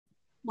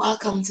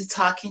Welcome to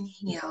Talking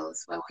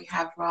Heals, where we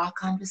have raw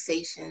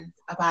conversations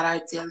about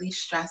our daily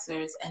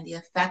stressors and the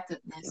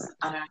effectiveness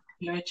on our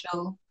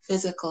spiritual,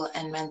 physical,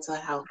 and mental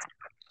health.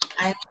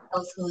 I'm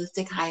your host,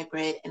 Holistic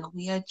Hybrid, and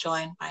we are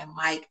joined by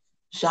Mike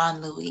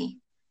Jean Louis.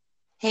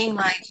 Hey,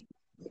 Mike,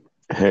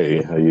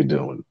 Hey, how you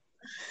doing?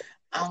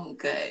 I'm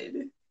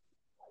good.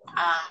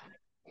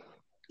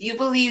 You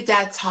believe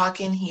that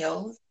talking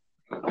heals?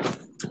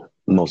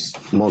 Most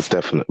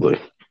definitely.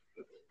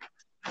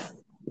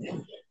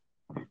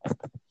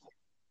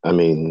 I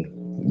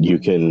mean, you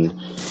can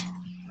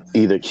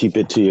either keep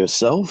it to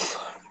yourself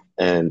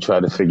and try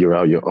to figure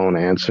out your own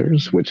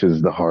answers, which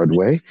is the hard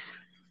way,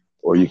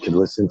 or you can Mhm.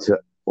 listen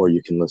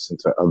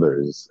to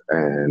others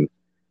and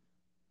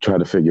try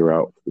to figure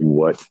out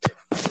what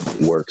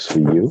works for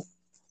you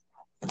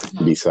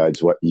Mhm.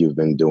 besides what you've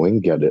been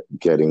doing,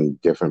 getting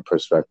different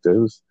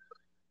perspectives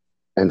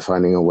and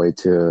finding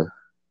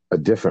a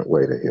different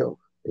way to heal.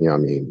 You know what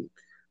I mean?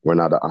 We're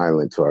not an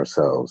island to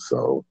ourselves,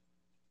 so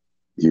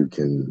you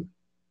can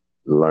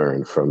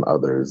learn from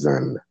others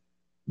and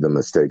the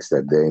mistakes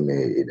that they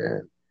made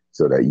and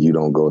so that you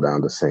don't go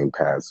down the same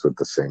paths with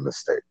the same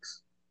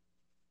mistakes.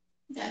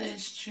 That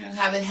is true.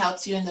 Have it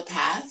helped you in the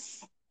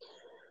past?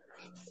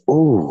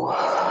 Oh,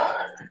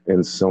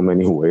 in so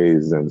many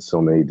ways and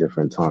so many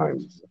different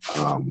times.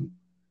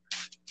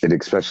 It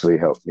especially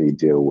helped me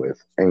deal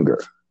with anger.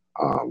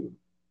 Um,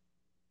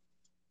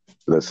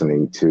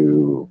 Listening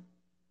to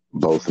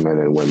both men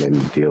and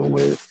women deal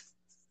with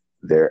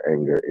their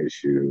anger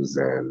issues,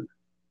 and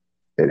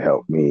it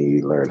helped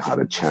me learn how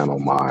to channel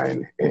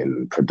mine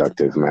in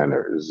productive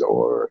manners,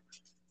 or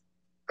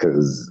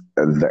because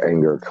the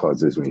anger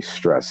causes me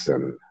stress,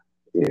 and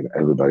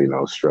everybody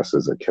knows stress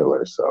is a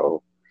killer.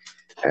 So,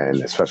 Very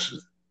and true.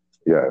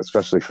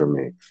 especially for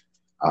me,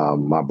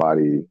 my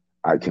body,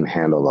 I can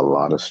handle a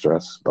lot of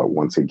stress, but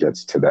once it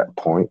gets to that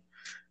point,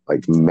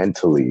 like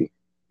mentally,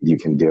 you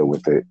can deal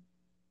with it,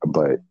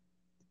 but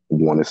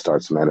when it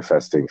starts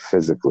manifesting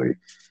physically,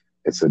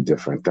 it's a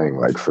different thing.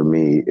 Like for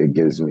me, it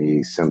gives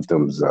me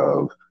symptoms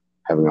of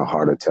having a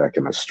heart attack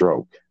and a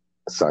stroke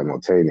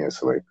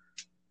simultaneously.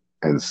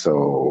 And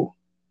so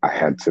I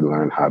had to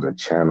learn how to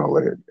channel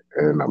it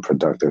in a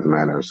productive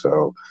manner.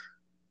 So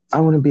I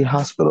wouldn't be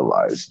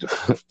hospitalized,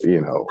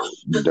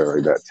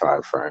 during that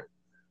time frame.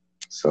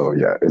 So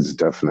yeah, it's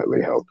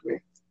definitely helped me.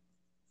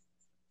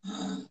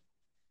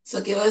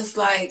 So give us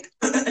like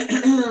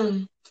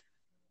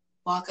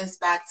walk us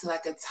back to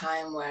like a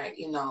time where,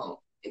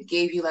 it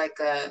gave you like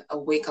a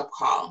wake up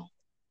call.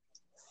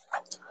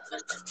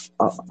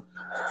 Uh,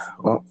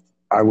 well,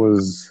 I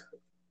was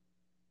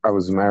I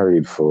was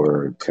married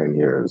for 10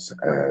 years,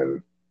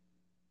 and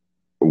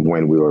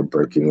when we were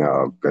breaking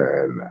up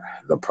and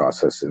the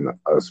process in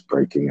us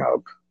breaking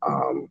up,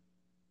 um,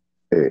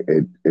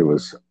 it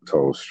was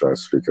total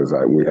stress because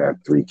we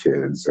had 3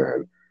 kids,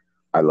 and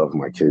I love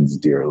my kids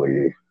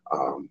dearly,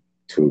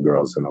 two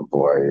girls and a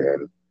boy.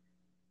 And,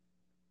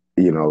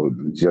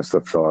 just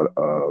the thought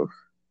of,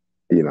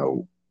 you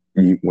know,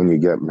 when you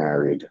get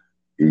married,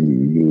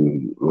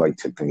 you like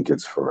to think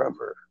it's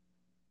forever.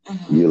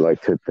 You Hmm.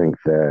 like to think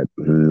that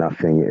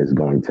nothing is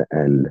going to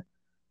end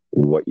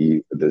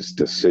this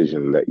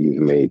decision that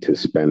you've made to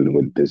spend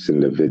with this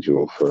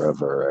individual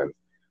forever.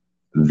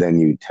 And then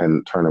you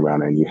turn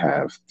around and you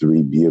have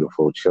 3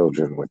 beautiful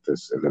children with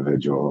this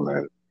individual,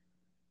 and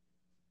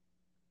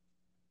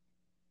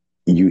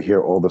you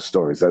hear all the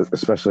stories,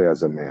 especially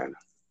as a man.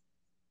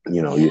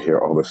 Yeah. You hear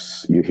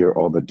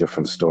all the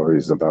different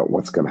stories about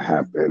what's going to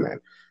happen, and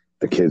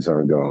the kids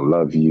aren't going to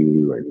love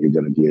you, and you're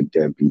going to be a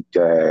deadbeat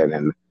dad,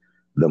 and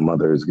the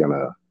mother is going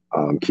to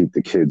keep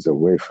the kids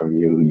away from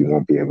you. You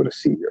won't be able to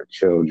see your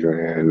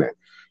children, and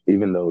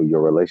even though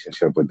your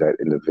relationship with that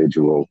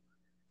individual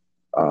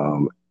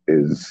um,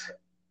 is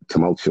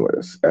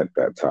tumultuous at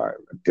that time,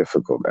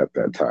 difficult at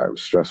that time,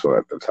 stressful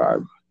at the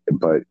time,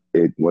 but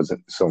it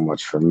wasn't so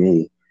much for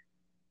me.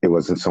 It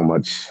wasn't so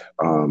much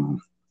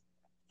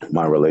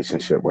my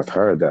relationship with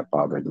her that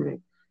bothered me.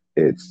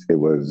 It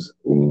was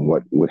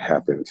what would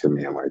happen to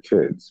me and my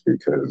kids,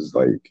 because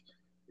like,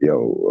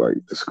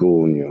 like the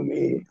school knew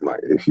me. Like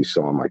if you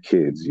saw my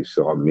kids, you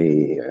saw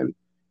me. And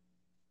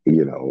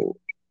you know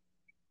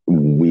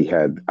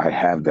I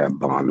have that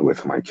bond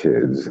with my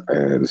kids,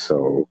 and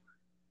so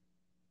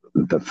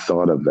the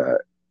thought of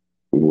that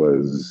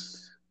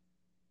was,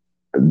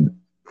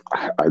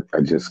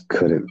 I just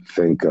couldn't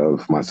think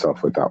of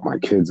myself without my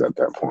kids at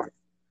that point.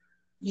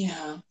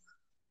 Yeah.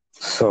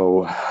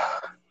 So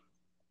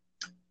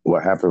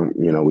what happened,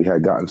 we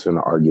had gotten to an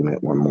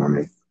argument one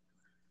morning,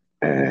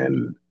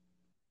 and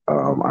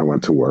I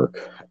went to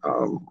work.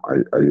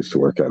 I used to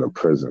work at a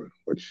prison,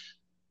 which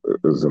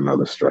is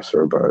another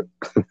stressor, but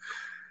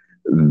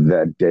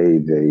that day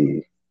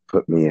they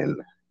put me in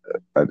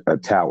a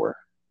tower.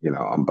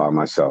 I'm by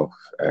myself,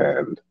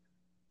 and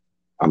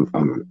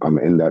I'm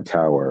in that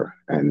tower,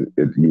 and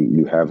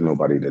you have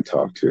nobody to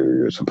talk to.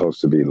 You're supposed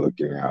to be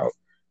looking out,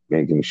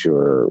 making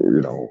sure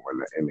when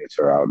the inmates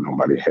are out,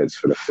 nobody heads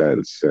for the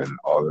fence and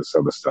all this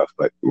other stuff.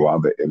 But while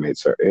the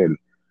inmates are in,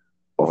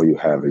 all you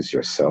have is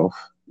yourself.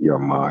 your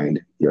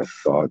mind, your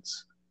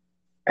thoughts,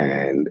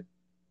 and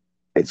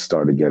it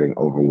started getting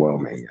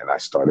overwhelming. And I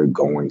started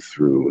going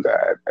through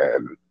that.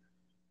 And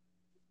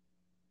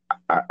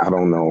I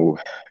don't know,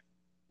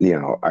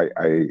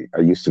 I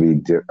used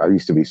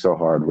to be so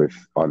hard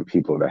on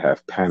people that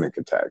have panic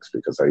attacks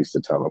because I used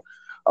to tell them,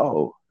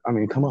 oh, I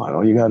mean, come on,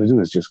 all you got to do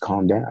is just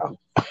calm down.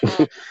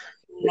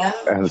 Yeah.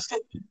 And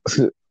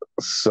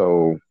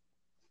so,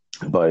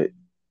 but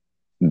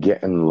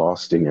getting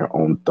lost in your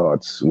own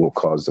thoughts will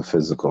cause the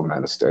physical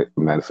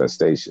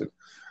manifestation.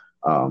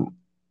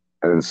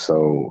 And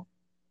so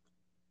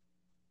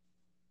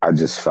I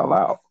just fell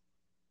out.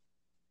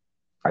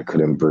 I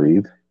couldn't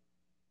breathe.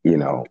 You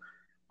know,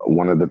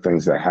 one of the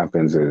things that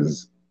happens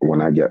is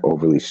when I get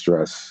overly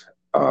stressed,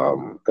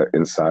 the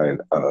inside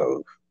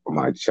of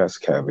my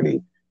chest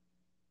cavity,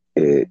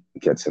 it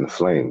gets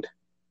inflamed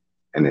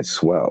and it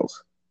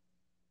swells.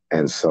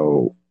 And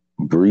so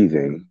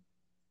breathing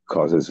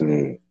causes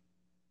me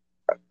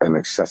an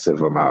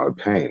excessive amount of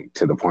pain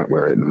to the point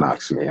where it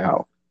knocks me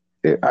out.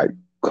 I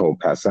cold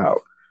pass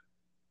out.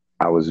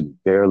 I was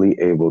barely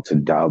able to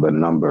dial the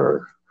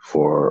number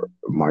for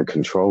my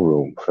control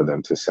room for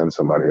them to send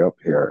somebody up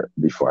here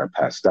before I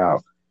passed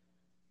out.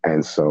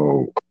 And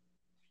so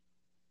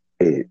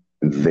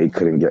they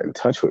couldn't get in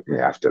touch with me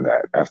after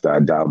that. After I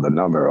dialed the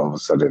number, all of a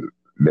sudden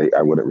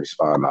I wouldn't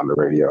respond on the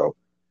radio,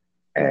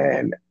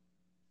 and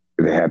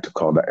they had to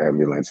call the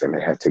ambulance, and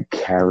they had to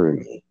carry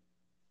me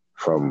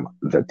from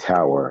the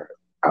tower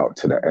out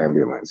to the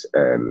ambulance.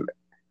 And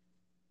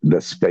the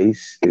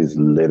space is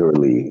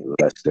literally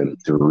less than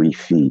 3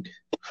 feet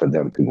for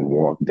them to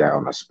walk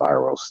down a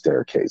spiral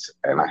staircase.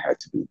 And I had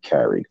to be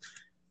carried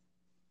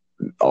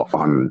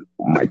on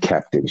my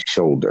captain's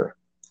shoulder.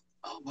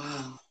 Oh,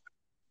 wow.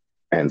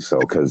 And so,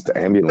 because the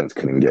ambulance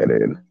couldn't get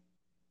in,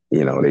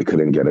 they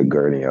couldn't get a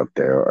gurney up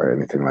there or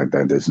anything like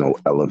that. There's no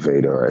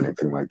elevator or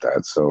anything like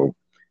that. So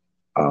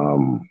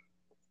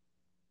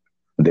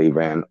they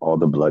ran all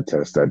the blood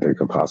tests that they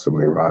could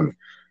possibly run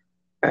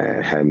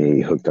and had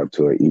me hooked up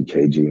to an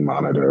EKG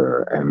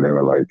monitor. And they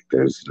were like,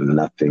 there's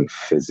nothing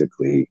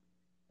physically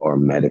or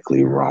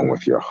medically wrong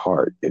with your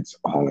heart. It's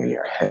all in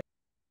your head.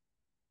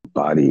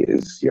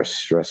 Your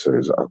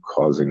stressors are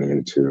causing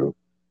you to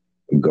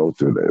go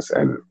through this.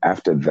 And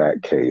after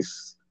that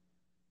case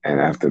and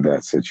after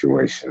that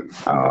situation,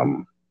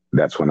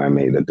 that's when I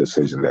made a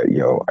decision that,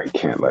 I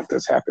can't let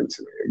this happen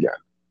to me again.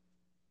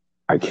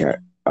 I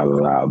can't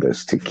allow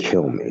this to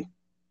kill me.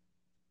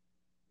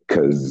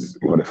 Because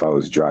what if I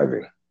was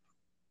driving?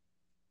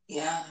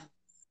 Yeah.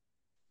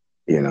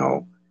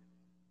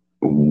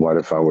 What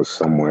if I was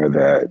somewhere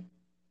that,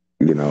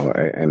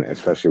 and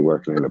especially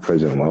working in a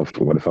prison,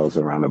 what if I was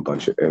around a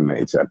bunch of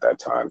inmates at that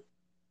time?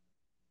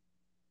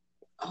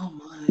 Oh,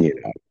 my.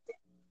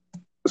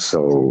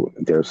 So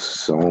there's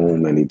so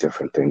many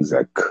different things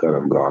that could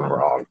have gone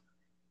wrong.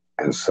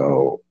 And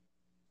so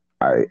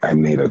I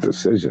made a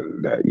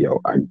decision that,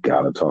 I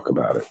got to talk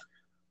about it.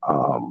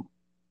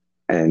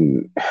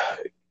 And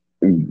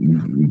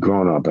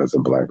growing up as a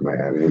Black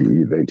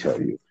man, they tell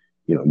you,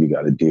 you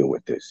got to deal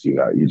with this.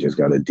 You just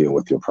got to deal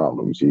with your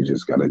problems. You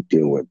just got to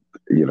deal with,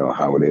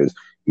 how it is.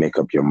 Make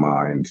up your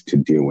mind to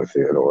deal with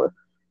it. Or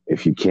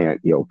if you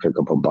can't, pick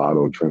up a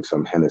bottle, drink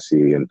some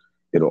Hennessy, and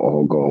it'll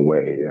all go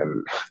away.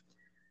 And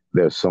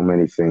there's so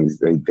many things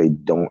they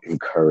don't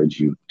encourage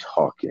you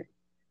talking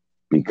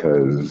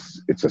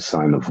because it's a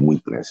sign of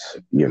weakness.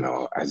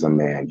 As a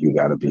man, you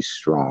got to be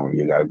strong.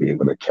 You got to be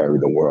able to carry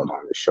the world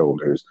on your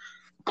shoulders,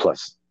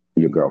 plus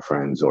your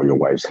girlfriend's or your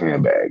wife's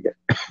handbag.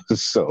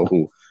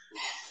 So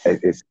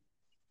it's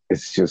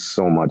just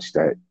so much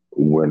that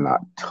we're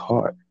not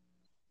taught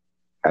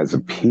as a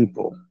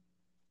people.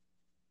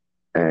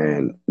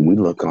 And we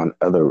look on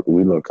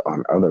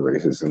other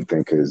races and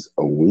think is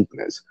a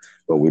weakness,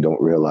 but we don't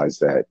realize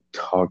that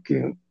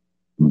talking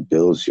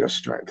builds your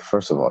strength.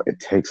 First of all, it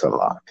takes a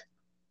lot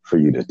for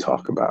you to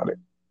talk about it.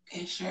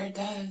 It sure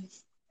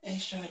does. It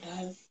sure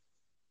does.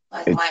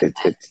 Like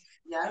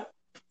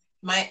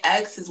my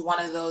ex is one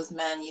of those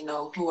men,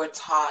 who are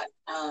taught.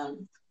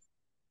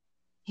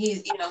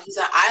 He's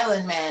an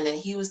island man, and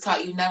he was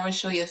taught you never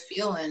show your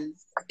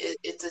feelings.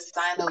 It's a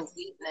sign of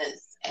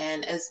weakness.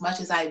 And as much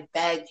as I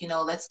begged,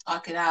 let's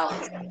talk it out,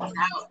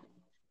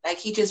 like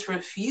he just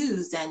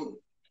refused. And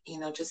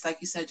just like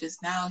you said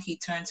just now, he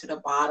turned to the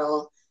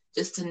bottle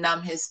just to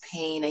numb his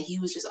pain, and he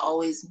was just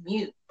always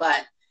mute.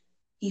 But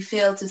he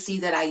failed to see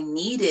that I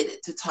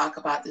needed to talk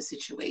about the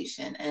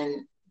situation,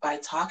 and by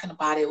talking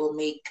about it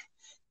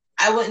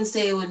I wouldn't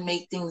say it would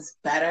make things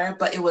better,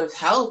 but it would have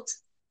helped.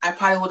 I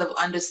probably would have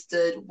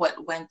understood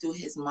what went through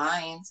his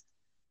mind,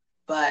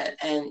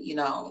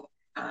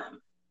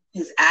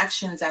 his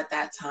actions at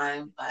that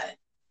time. But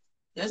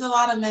there's a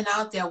lot of men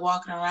out there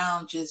walking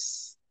around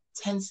just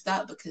tensed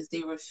up because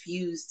they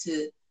refuse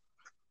to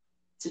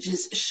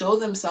just show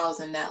themselves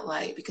in that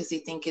light because they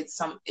think it's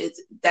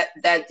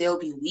that they'll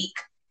be weak.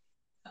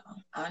 So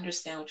I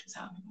understand what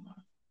you're talking about.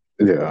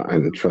 Yeah,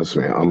 and trust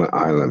me, I'm an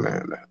island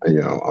man.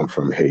 I'm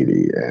from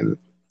Haiti, and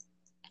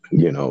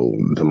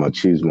the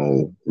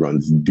machismo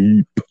runs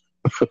deep.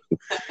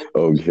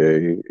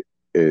 Okay,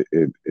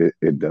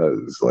 it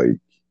does. Like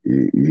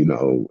you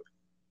know,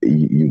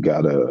 you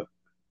gotta.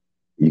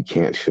 You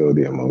can't show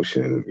the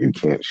emotion. You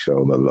can't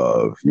show the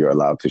love. You're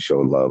allowed to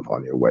show love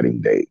on your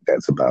wedding date.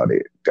 That's about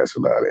it. That's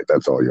about it.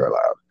 That's all you're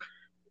allowed.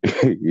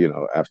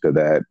 After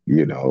that,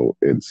 you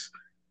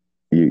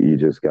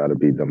just got to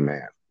be the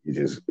man.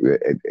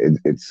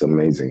 It's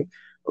amazing.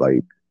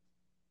 Like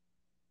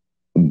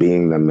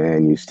being the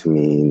man used to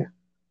mean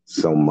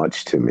so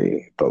much to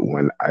me, but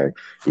when I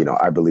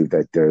believe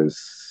that there's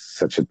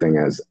such a thing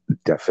as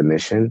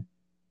definition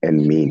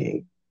and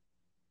meaning.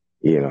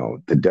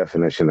 The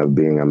definition of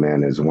being a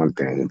man is one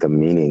thing, the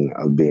meaning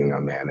of being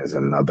a man is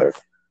another.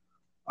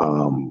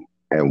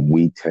 And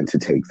we tend to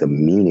take the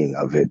meaning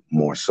of it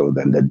more so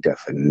than the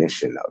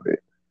definition of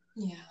it.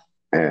 Yeah.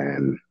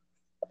 And,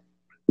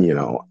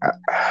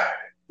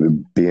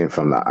 being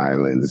from the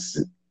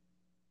islands,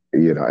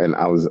 and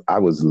I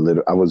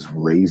was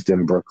raised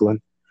in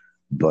Brooklyn,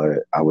 but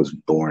I was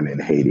born in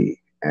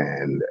Haiti.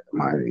 And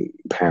my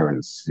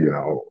parents,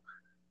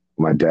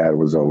 my dad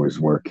was always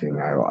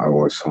working. I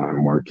always saw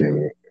him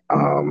working.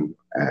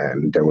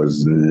 And there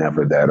was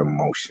never that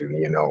emotion,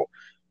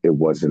 it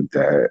wasn't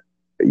that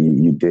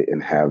you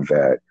didn't have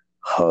that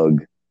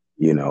hug,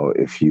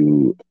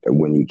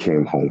 when you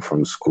came home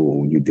from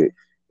school,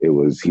 he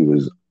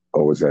was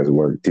always at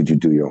work. Did you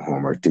do your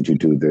homework? Did you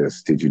do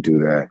this? Did you do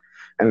that?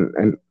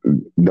 And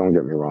don't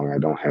get me wrong, I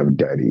don't have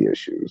daddy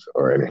issues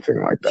or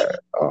anything like that.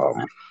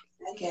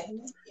 Okay.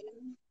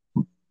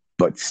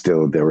 But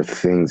still, there were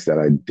things that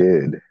I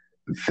did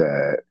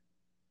that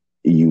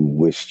you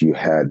wished you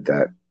had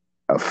that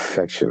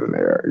affection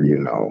there,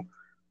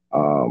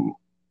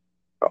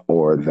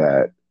 or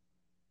that,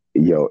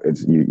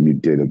 you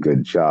did a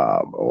good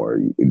job, or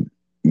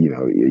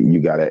you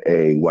got an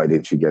A. Why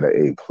didn't you get an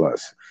A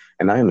plus?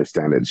 And I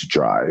understand it's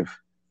drive.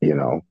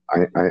 I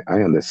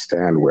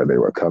understand where they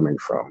were coming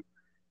from,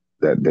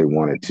 that they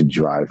wanted to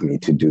drive me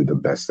to do the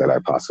best that I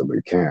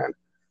possibly can.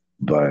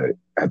 But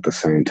at the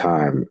same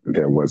time,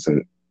 there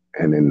wasn't,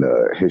 and in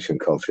the Haitian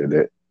culture,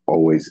 there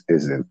always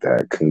isn't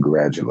that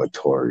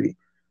congratulatory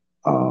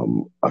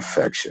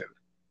affection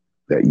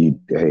that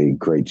hey,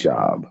 great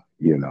job.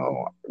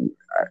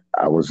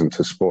 I was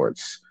into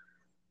sports.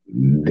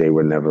 They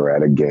were never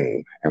at a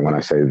game. And when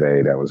I say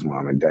they, that was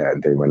mom and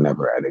dad. They were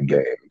never at a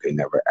game. They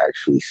never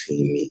actually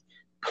seen me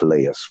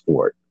play a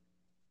sport,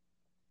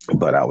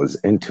 but I was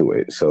into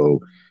it.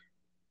 So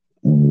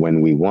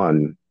when we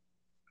won,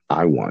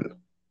 I won.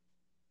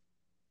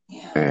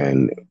 Yeah.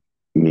 And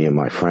me and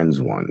my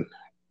friends won.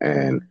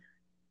 And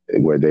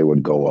where they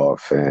would go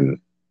off and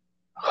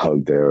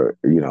hug their,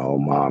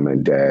 mom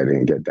and dad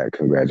and get that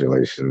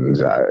congratulations.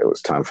 It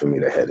was time for me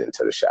to head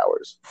into the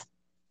showers.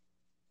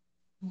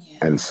 Yeah.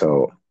 And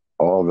so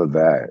all of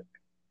that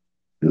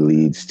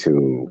leads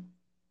to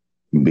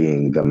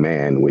being the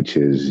man, which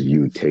is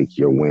you take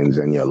your wins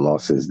and your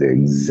losses the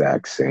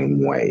exact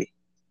same way.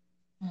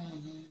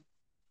 Mm-hmm.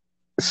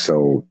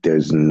 So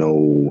there's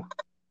no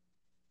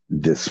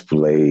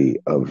display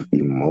of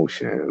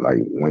emotion. Like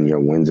when your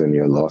wins and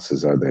your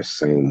losses are the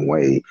same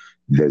way,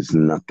 there's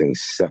nothing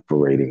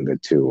separating the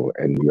two,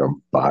 and your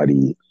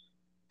body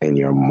and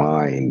your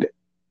mind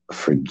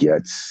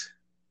forgets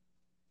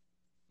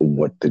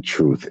what the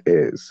truth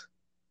is,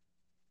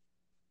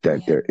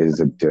 that there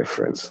is a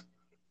difference,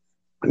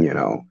 and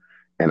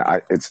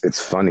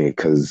it's funny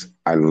because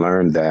I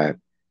learned that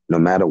no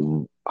matter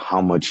how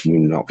much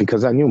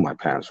because I knew my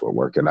parents were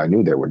working, I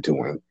knew they were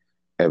doing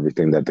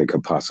everything that they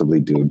could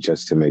possibly do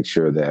just to make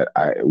sure that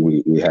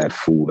we had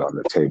food on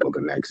the table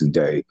the next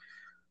day.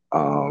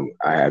 I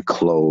had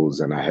clothes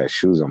and I had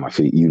shoes on my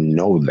feet.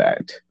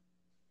 That,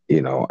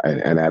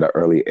 and at an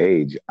early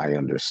age, I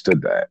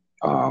understood that.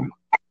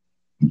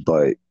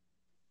 But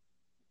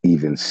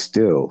even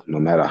still, no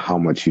matter how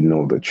much you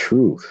know the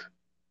truth,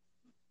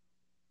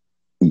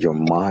 your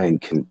mind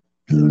can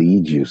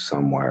lead you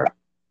somewhere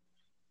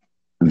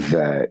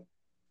that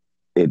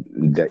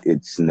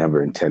it's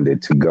never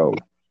intended to go.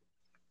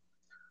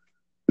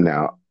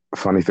 Now,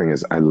 funny thing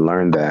is, I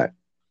learned that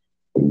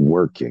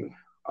working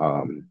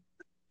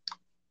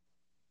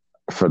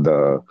for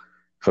the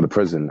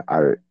prison.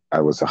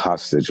 I was a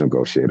hostage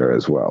negotiator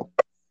as well,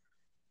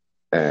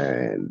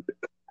 and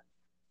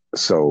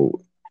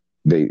so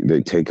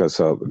they take us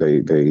up.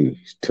 They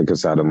took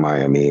us out of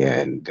Miami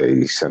and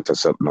they sent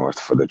us up north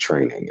for the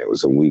training. It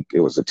was a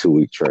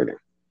 2-week training.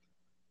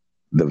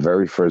 The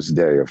very first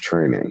day of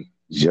training,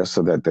 just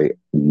so that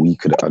we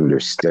could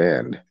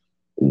understand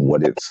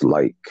what it's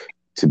like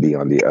to be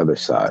on the other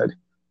side.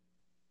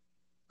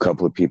 A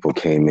couple of people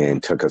came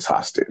in, took us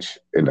hostage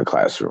in the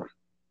classroom.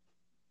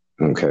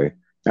 Okay.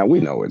 Now we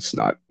know it's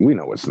not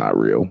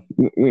real.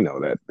 We know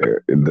that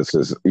this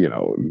is,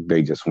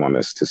 they just want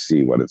us to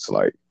see what it's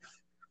like.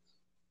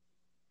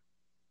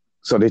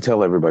 So they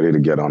tell everybody to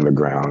get on the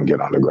ground.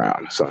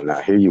 So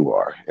now here you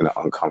are in an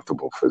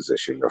uncomfortable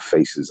position. Your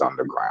face is on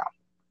the ground.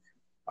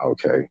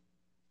 Okay.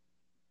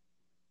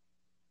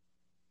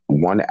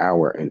 1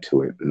 hour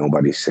into it,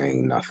 nobody's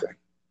saying nothing.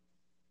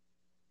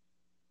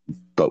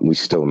 but we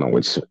still know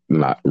it's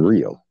not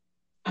real.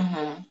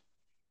 Mm-hmm.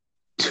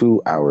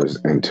 2 hours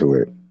into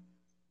it,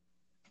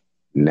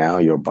 now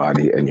your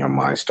body and your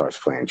mind starts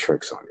playing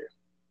tricks on you.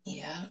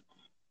 Yeah.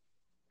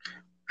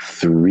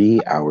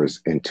 3 hours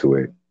into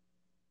it,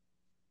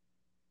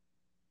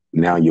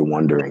 now you're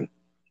wondering,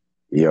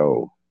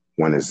 yo,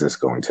 when is this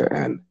going to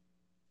end?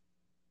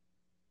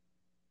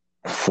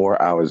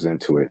 4 hours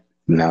into it,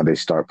 now they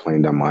start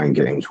playing their mind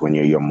games when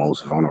you're your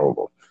most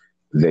vulnerable.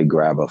 They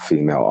grab a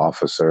female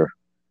officer,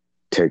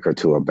 take her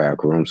to a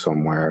back room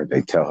somewhere.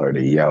 They tell her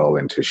to yell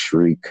and to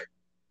shriek.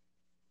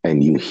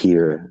 And you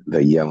hear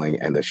the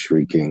yelling and the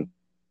shrieking,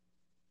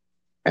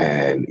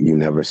 and you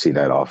never see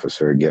that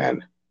officer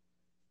again.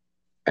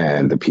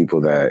 And the people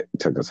that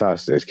took us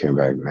hostage came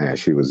back, man,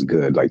 she was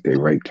good. Like they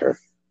raped her.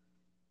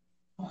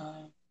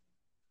 Wow.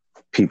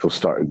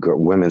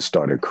 Women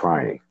started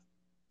crying.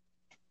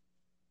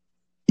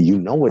 You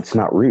know it's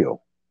not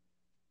real.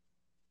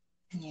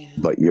 Yeah.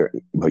 But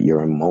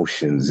your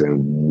emotions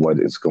and what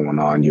is going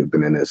on, you've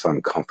been in this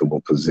uncomfortable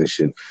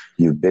position.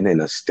 You've been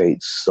in a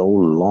state so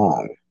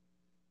long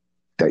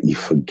that you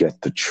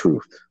forget the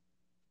truth.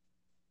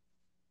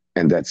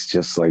 And that's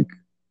just like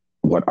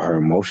what our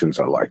emotions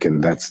are like.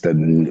 And that's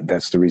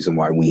the reason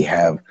why we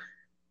have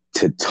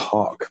to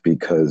talk,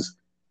 because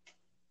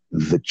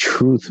the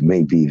truth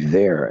may be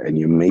there and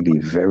you may be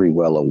very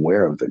well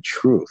aware of the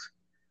truth,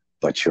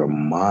 but your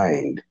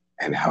mind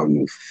and how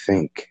you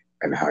think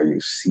and how you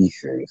see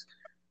things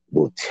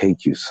will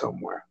take you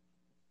somewhere.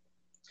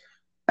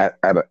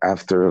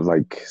 After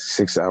like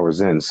 6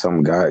 hours in,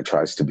 some guy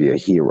tries to be a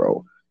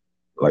hero.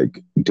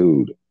 Like,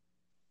 dude,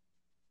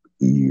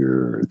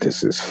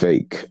 this is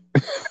fake.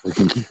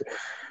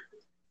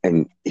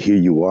 And here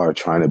you are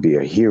trying to be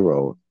a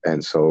hero.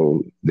 And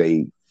so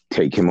they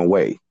take him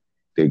away.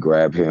 They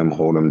grab him,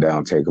 hold him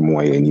down, take him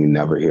away, and you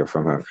never hear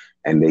from him.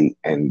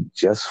 And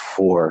just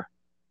for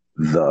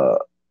the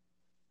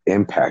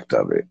impact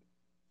of it,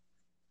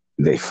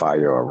 they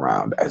fire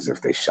around as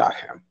if they shot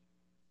him.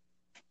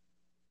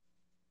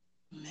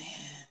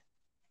 Man,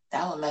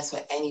 that would mess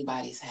with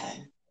anybody's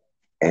head.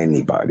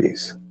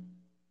 Anybody's.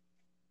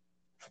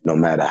 No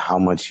matter how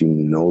much you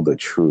know the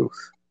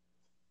truth,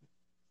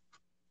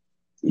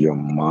 your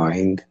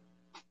mind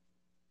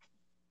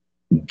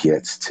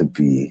gets to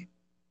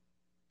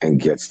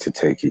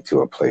take you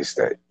to a place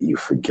that you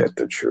forget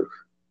the truth.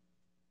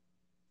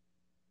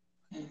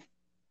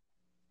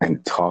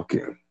 And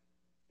talking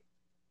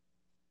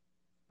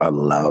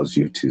allows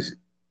you to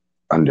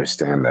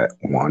understand that,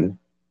 one,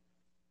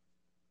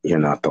 you're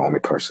not the only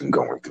person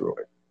going through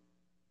it.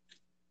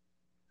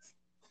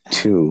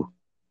 Two,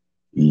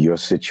 your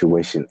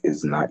situation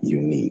is not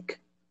unique.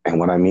 And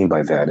what I mean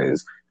by that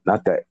is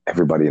not that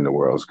everybody in the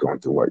world is going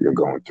through what you're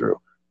going through,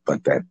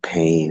 but that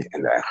pain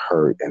and that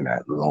hurt and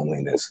that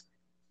loneliness,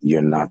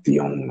 you're not the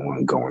only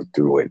one going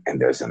through it,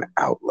 and there's an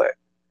outlet.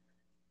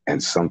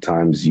 And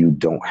sometimes you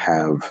don't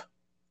have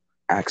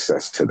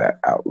access to that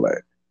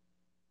outlet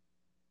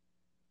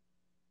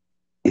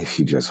if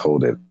you just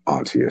hold it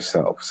onto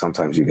yourself.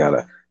 Sometimes you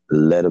gotta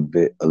let a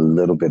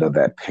little bit of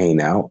that pain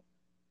out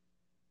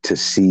to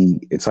see.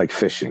 It's like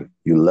fishing.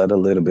 You let a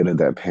little bit of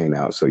that pain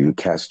out, so you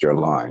cast your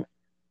line,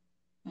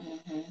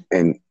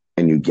 and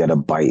you get a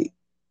bite,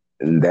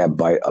 and that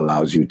bite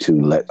allows you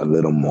to let a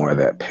little more of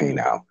that pain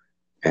out,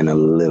 and a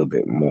little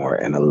bit more,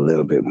 and a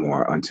little bit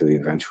more, until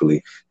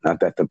eventually, not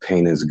that the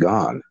pain is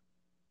gone,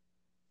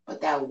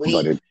 but that weight,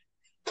 but it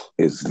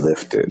is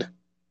lifted.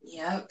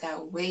 Yep,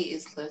 that weight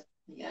is lifted.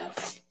 Yep.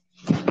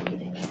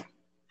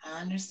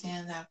 I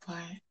understand that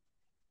part.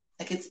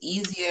 Like it's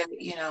easier,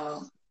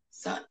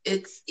 so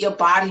it's your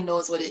body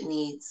knows what it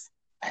needs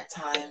at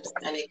times,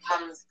 and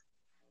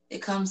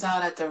it comes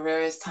out at the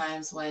rarest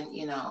times when,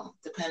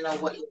 depending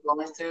on what you're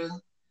going through.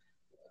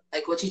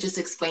 Like what you just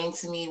explained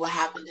to me, what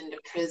happened in the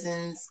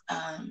prisons.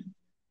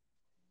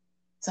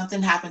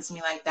 Something happened to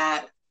me like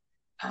that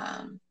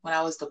when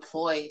I was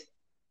deployed,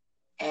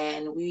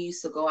 and we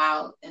used to go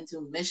out and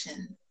do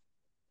missions,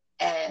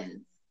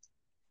 and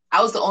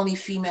I was the only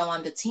female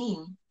on the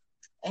team.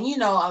 And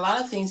a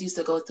lot of things used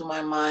to go through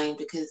my mind,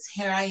 because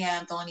here I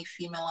am, the only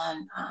female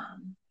on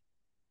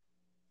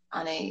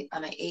an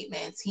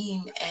 8-man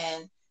team,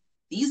 and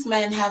these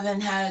men haven't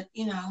had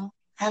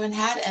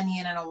any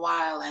in a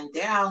while, and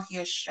they're out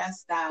here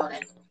stressed out,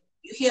 and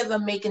you hear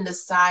them making the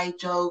side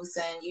jokes,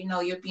 and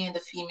you're being the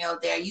female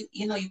there, you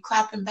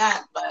clapping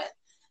back, but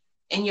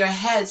in your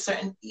head,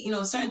 certain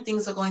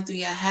things are going through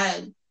your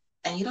head,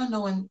 and you don't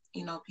know when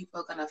people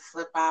are gonna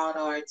flip out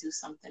or do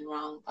something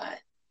wrong.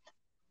 But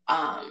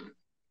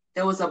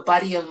there was a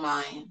buddy of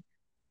mine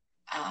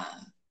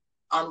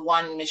on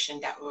one mission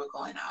that we were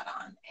going out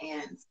on,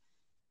 and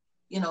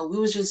we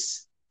was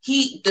just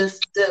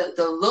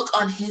the look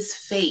on his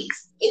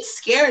face, it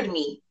scared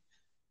me,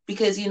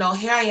 because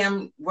here I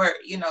am, we're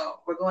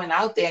going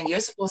out there, and you're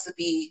supposed to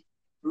be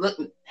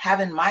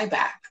having my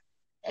back,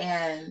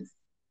 and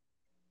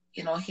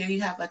here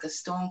you have like a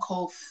stone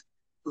cold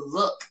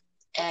look,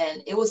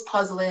 and it was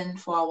puzzling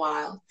for a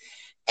while.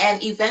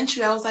 And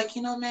eventually I was like,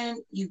 man,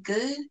 you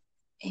good?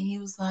 And he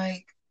was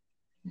like,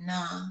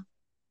 nah.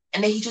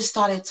 And then he just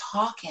started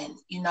talking,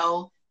 you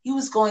know. He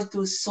was going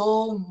through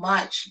so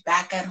much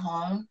back at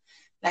home.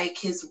 Like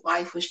his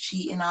wife was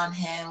cheating on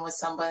him with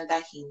somebody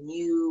that he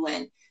knew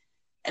and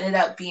ended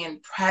up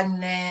being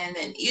pregnant.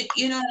 And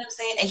you know what I'm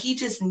saying? And he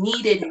just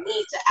needed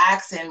me to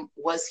ask him,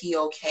 was he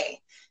okay?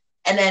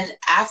 And then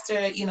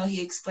after, you know,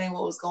 he explained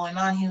what was going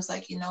on, he was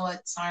like, you know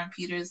what, Sergeant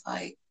Peters,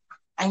 like,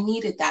 I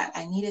needed that.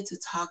 I needed to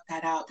talk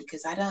that out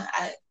because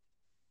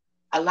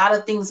a lot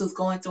of things was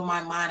going through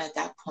my mind at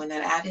that point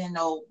and I didn't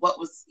know what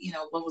was, you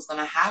know, what was going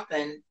to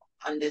happen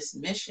on this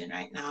mission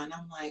right now. And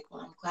I'm like,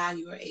 well, I'm glad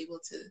you were able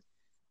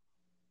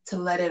to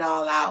let it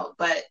all out.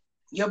 But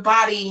your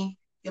body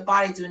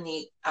do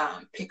need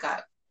pick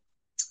up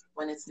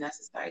when it's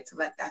necessary to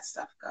let that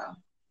stuff go.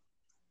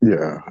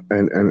 Yeah,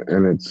 and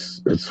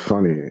it's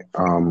funny.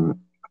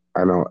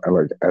 I know,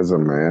 like as a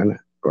man,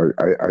 like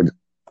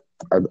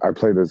I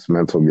play this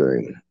mental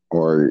game,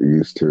 or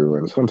used to,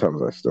 and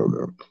sometimes I still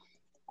do,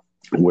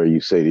 where you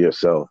say to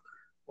yourself,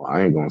 "Well,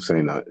 I ain't gonna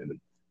say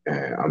nothing,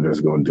 and I'm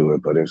just gonna do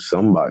it." But if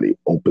somebody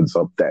opens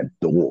up that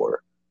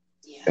door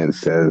Yeah. and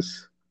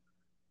says,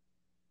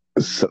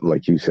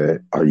 like you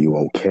said, "Are you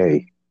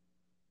okay?"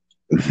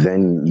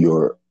 Then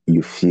you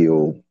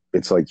feel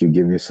it's like you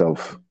give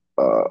yourself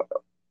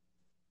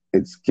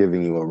it's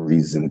giving you a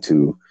reason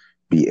to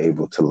be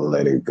able to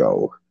let it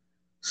go.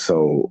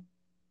 So,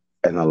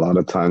 and a lot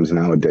of times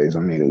nowadays,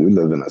 I mean, we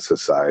live in a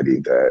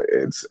society that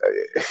it's,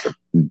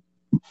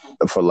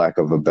 for lack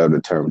of a better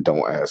term,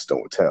 don't ask,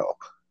 don't tell.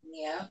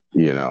 Yeah.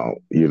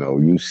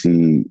 You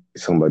see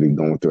somebody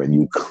going through and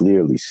you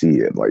clearly see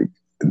it. Like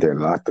they're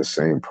not the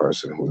same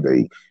person who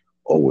they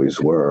always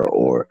were,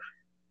 or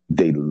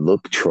they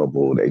look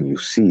troubled and you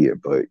see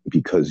it, but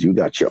because you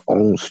got your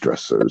own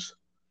stressors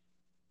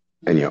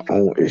and your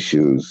own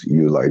issues,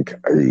 you like,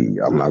 hey,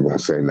 I'm not going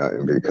to say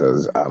nothing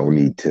because I don't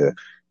need to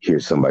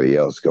hear somebody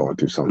else going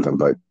through something.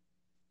 But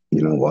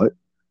you know what?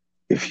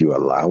 If you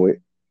allow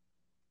it,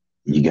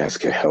 you guys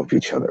can help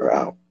each other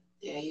out.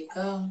 There you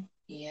go.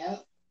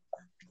 Yep.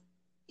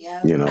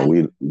 Yeah. You know,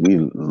 we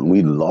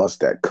lost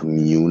that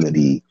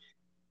community,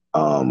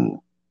 um,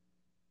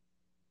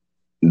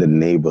 the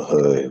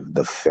neighborhood,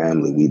 the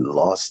family. We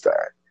lost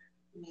that.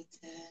 Me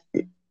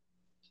too.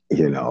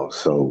 You know,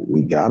 so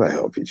we gotta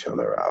help each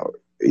other out.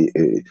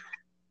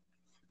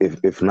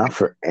 If not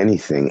for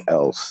anything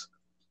else,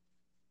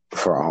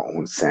 for our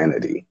own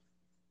sanity.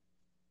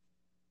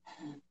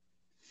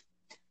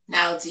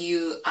 Now, do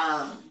you,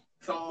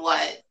 from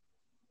what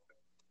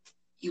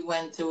you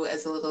went through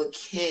as a little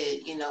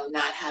kid, you know,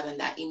 not having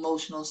that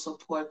emotional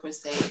support per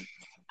se,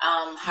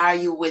 how are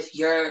you with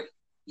your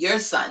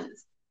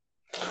sons?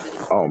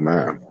 Oh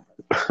man.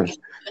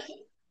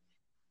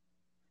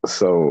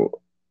 So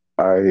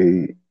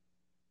I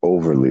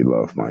overly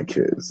love my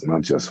kids,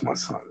 not just my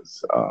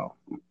sons,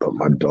 but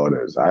my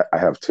daughters. I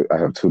have two. I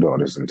have two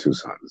daughters and two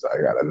sons.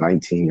 I got a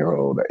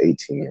 19-year-old, an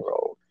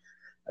 18-year-old,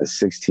 a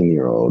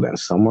 16-year-old, and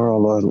somewhere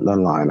along the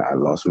line, I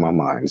lost my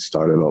mind,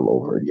 started all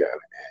over again,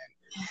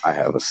 and I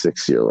have a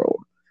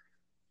 6-year-old.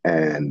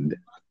 And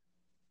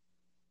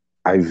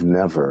I've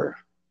never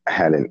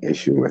had an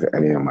issue with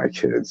any of my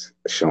kids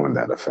showing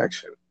that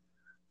affection.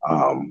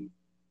 Um,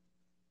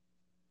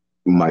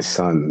 my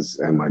sons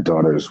and my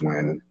daughters,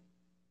 when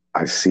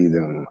I see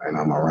them and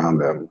I'm around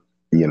them,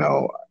 you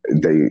know,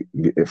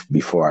 if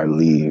before I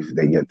leave,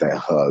 they get that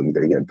hug,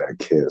 they get that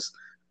kiss.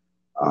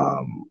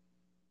 Um,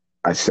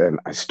 I said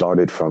I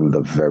started from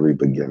the very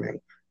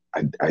beginning.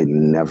 I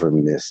never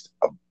missed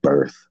a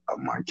birth of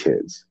my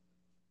kids.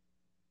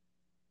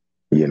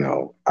 You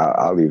know,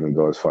 I'll even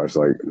go as far as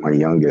like my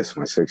youngest,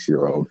 my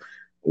 6-year-old,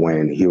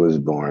 when he was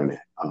born,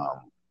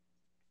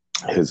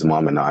 his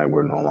mom and I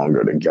were no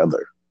longer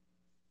together.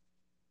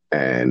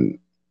 And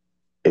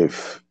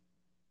if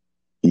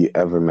you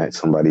ever met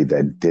somebody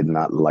that did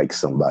not like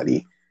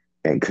somebody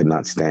and could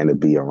not stand to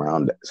be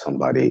around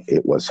somebody,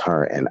 it was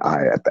her and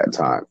I at that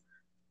time.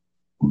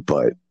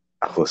 But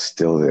I was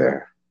still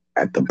there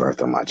at the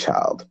birth of my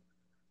child.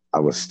 I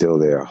was still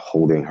there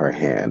holding her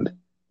hand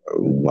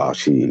while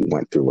she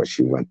went through what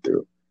she went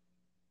through.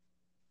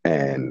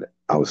 And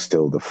I was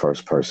still the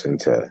first person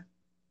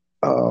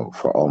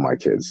for all my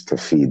kids to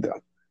feed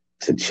them,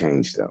 to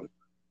change them.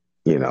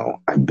 You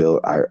know,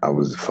 I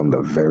was from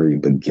the very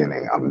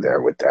beginning, I'm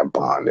there with that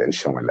bond and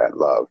showing that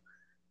love.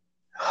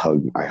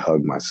 I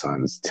hug my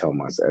sons,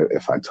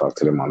 if I talk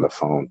to them on the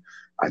phone,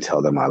 I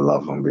tell them I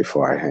love them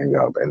before I hang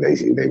up, and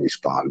they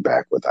respond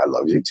back with "I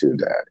love you too,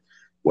 Dad."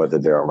 Whether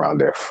they're around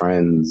their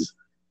friends,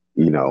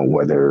 you know,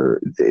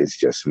 whether it's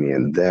just me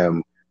and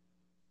them,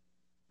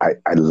 I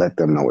let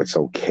them know it's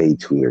okay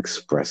to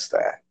express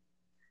that.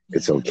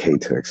 It's okay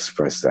to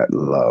express that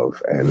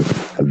love and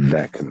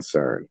that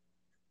concern.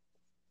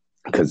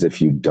 Because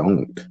if you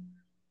don't,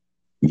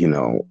 you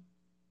know,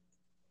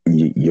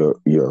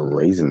 you're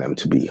raising them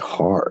to be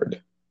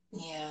hard.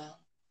 Yeah.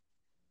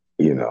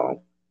 You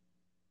know,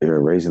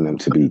 you're raising them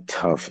to be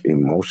tough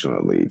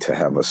emotionally, to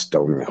have a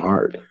stony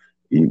heart.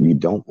 You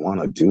don't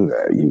want to do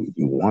that.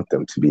 You want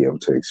them to be able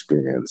to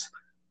experience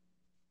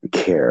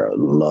care,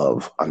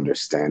 love,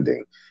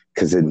 understanding,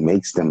 because it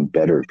makes them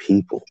better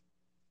people.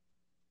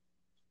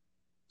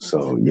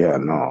 So yeah,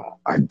 no,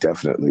 I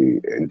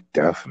definitely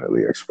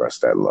express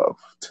that love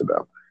to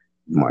them.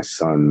 My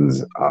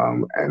sons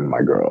and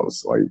my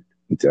girls, like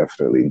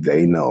definitely,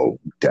 they know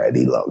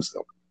daddy loves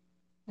them.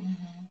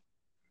 Mm-hmm.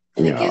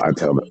 And it gives I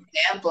tell them, an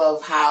example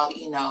of how,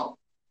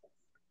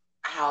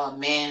 how a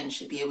man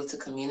should be able to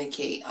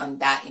communicate on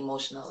that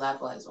emotional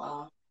level as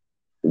well.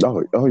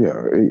 oh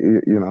yeah,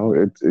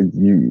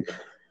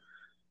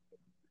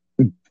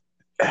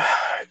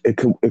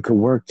 it could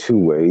work two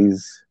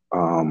ways.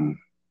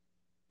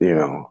 You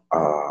know,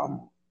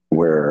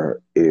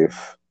 where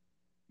if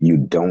you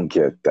don't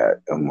get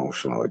that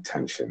emotional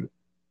attention,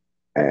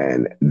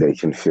 and they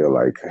can feel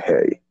like,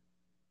 hey,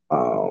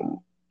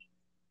 um,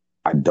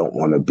 I don't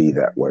want to be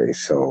that way,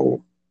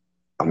 so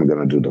I'm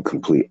gonna do the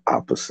complete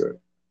opposite.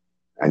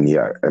 And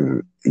yeah,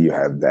 and you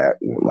have that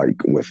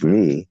like with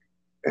me,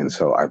 and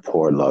so I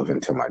pour love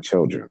into my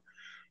children.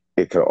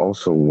 It could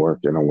also work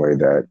in a way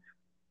that,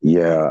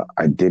 yeah,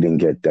 I didn't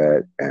get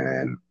that,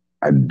 and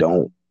I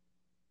don't,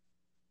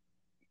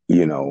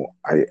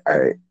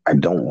 I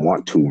don't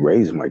want to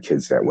raise my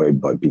kids that way,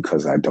 but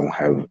because I don't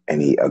have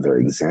any other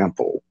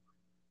example,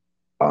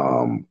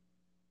 um,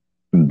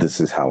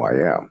 this is how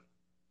I am.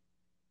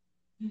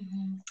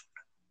 Mm-hmm.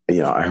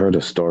 I heard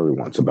a story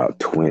once about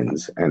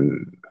twins,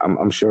 and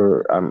I'm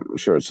sure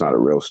it's not a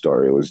real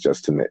story. It was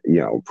just to,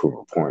 prove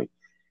a point,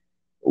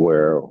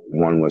 where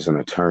one was an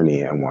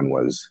attorney and one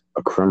was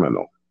a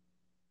criminal,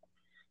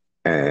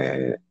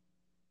 and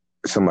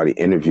somebody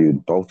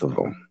interviewed both of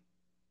them,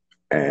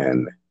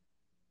 and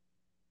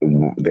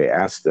they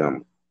asked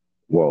them,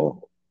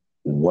 well,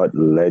 what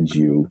led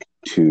you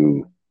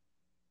to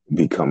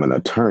become an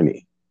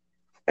attorney?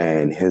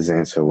 And his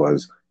answer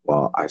was,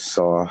 well, I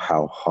saw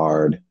how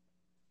hard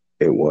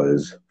it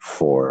was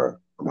for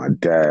my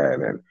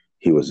dad, and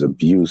he was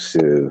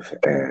abusive,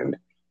 and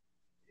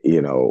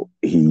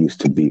he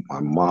used to beat my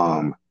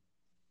mom,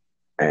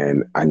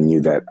 and I knew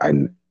that I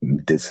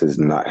this is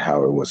not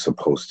how it was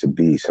supposed to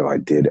be, so I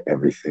did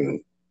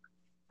everything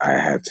I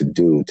had to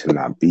do to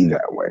not be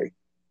that way.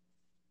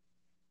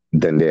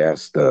 Then they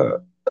asked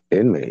the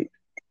inmate,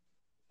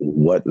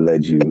 what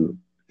led you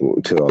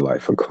to a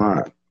life of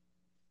crime?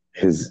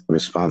 His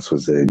response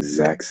was the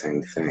exact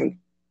same thing.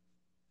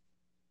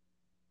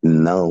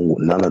 No,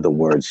 none of the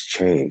words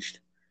changed,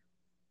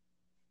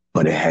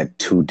 but it had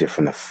two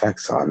different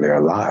effects on their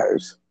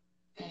lives.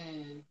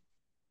 Mm.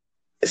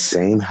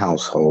 Same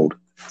household,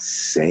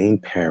 same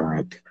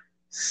parent,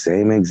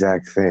 same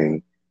exact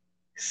thing,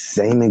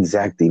 same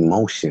exact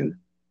emotion,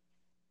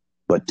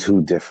 but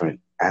two different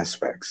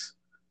aspects,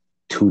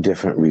 two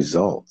different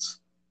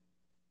results.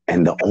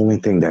 And the only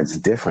thing that's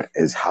different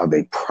is how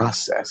they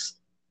process.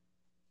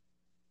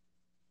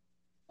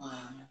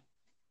 Wow.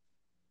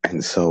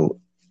 And so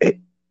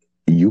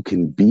you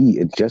can be,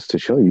 just to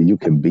show you, you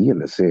can be in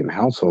the same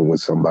household with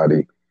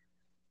somebody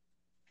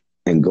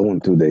and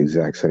going through the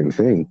exact same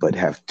thing, but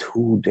have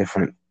two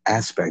different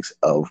aspects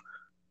of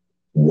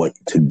what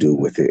to do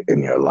with it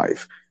in your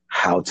life,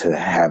 how to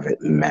have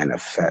it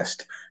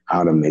manifest,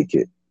 how to make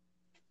it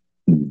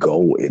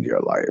go in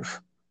your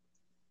life.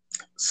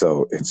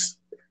 So it's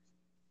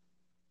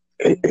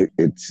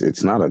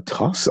not a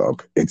toss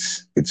up.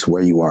 It's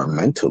where you are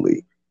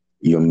mentally,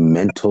 your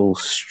mental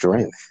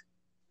strength.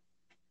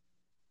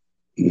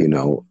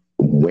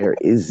 Where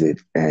is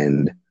it,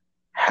 and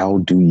how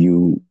do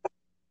you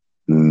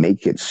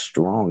make it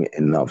strong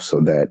enough so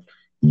that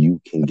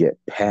you can get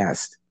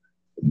past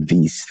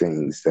these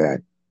things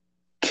that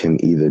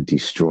can either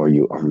destroy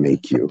you or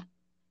make you.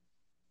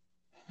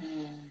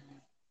 Mm.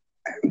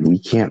 We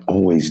can't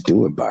always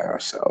do it by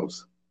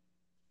ourselves.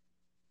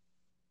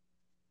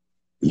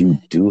 You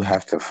do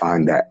have to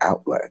find that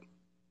outlet.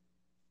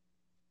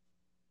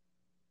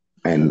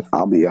 And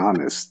I'll be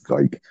honest,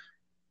 like,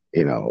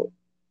 you know,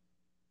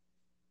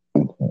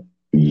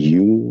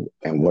 you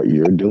and what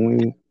you're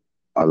doing,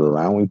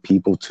 allowing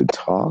people to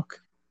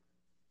talk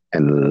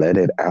and let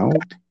it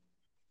out,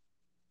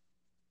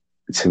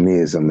 to me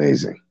is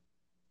amazing.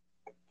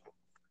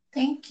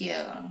 Thank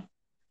you.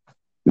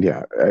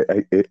 Yeah,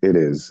 it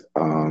is.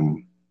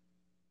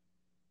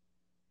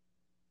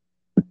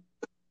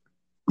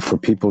 For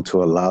people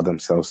to allow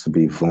themselves to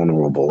be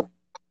vulnerable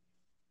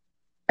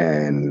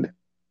and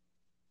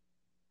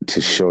to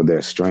show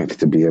their strength,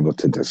 to be able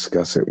to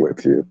discuss it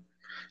with you.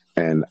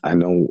 And I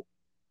know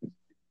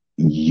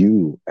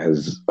you,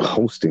 as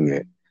hosting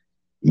it,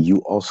 you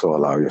also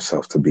allow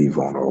yourself to be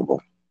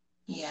vulnerable.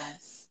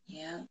 Yes.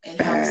 Yeah.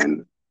 It helps.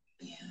 And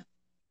Yeah.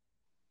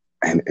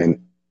 and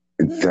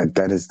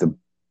that is the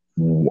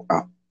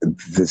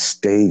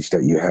stage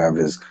that you have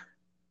is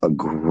a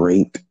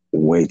great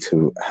way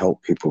to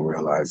help people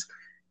realize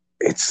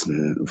it's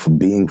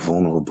being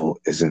vulnerable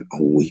isn't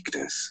a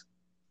weakness.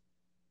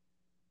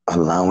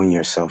 Allowing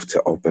yourself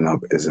to open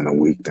up isn't a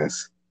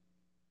weakness.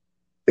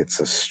 It's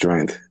a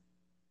strength,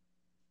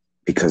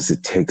 because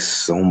it takes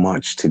so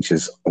much to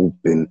just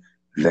open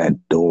that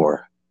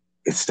door.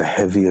 It's the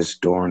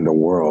heaviest door in the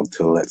world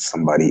to let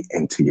somebody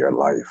into your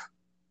life.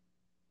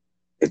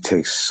 It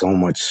takes so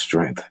much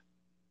strength.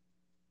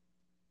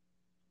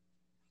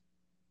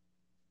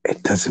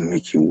 It doesn't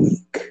make you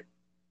weak.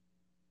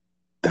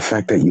 The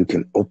fact that you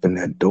can open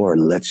that door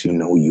lets you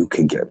know you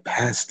can get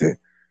past it.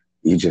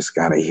 You just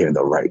got to hear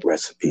the right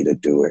recipe to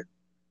do it.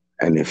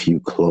 And if you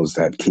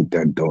keep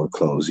that door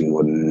closed, you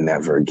will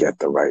never get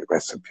the right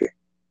recipe.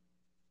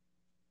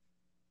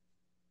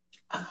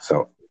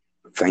 So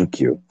thank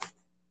you.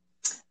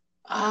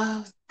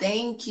 Oh,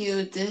 thank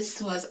you.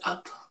 This was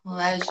a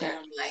pleasure,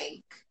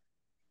 Mike.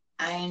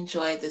 I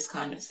enjoyed this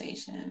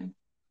conversation.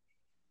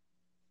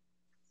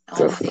 I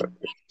want to say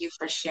thank you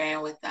for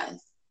sharing with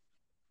us.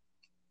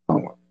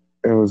 Oh,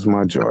 it was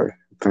my joy.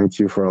 Thank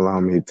you for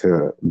allowing me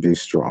to be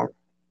strong.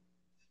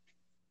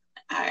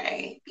 All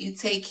right. You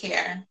take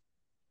care.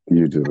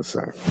 You do the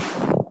same.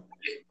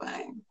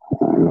 Bye.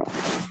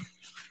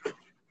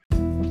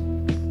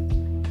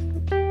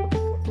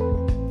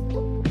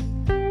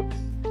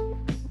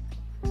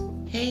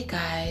 Hey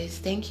guys,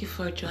 thank you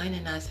for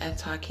joining us at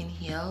Talking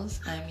Heels.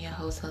 I'm your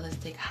host,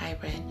 Holistic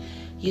Hybrid.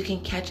 You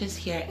can catch us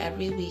here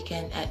every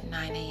weekend at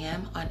 9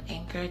 a.m. on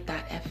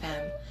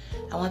Anchor.fm.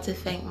 I want to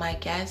thank my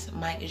guest,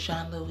 Mike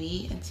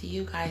Jean-Louis, and to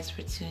you guys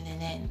for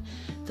tuning in.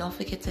 Don't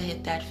forget to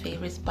hit that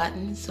favorites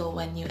button so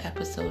when new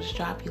episodes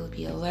drop, you'll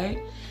be alert.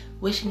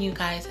 Wishing you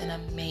guys an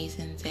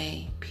amazing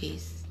day.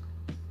 Peace.